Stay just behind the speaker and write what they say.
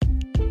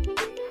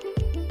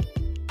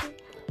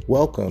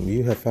Welcome.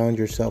 You have found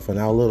yourself in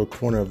our little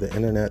corner of the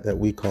internet that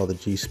we call the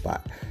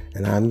GSpot.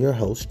 And I'm your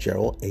host,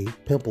 Gerald A.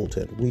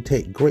 Pimpleton. We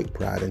take great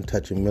pride in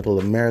touching Middle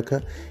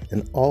America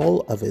and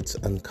all of its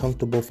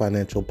uncomfortable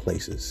financial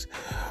places.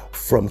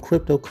 From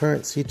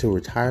cryptocurrency to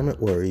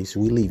retirement worries,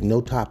 we leave no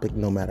topic,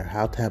 no matter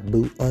how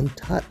taboo,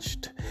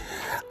 untouched.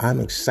 I'm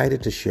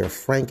excited to share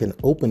frank and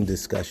open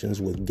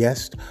discussions with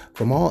guests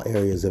from all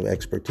areas of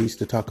expertise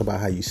to talk about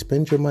how you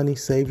spend your money,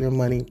 save your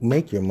money,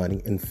 make your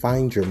money, and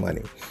find your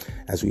money.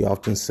 As we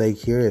often say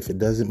here, if it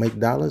doesn't make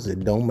dollars,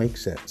 it don't make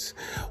sense.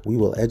 We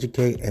will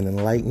educate and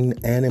enlighten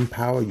and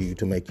empower you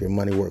to make your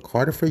money work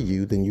harder for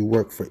you than you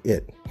work for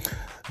it.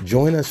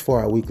 Join us for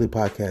our weekly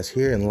podcast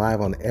here and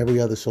live on every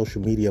other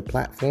social media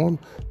platform.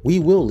 We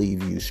will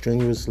leave you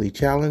strenuously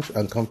challenged,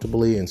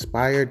 uncomfortably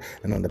inspired,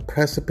 and on the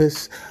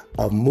precipice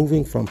of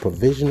moving from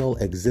provisional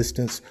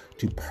existence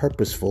to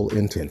purposeful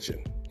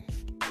intention.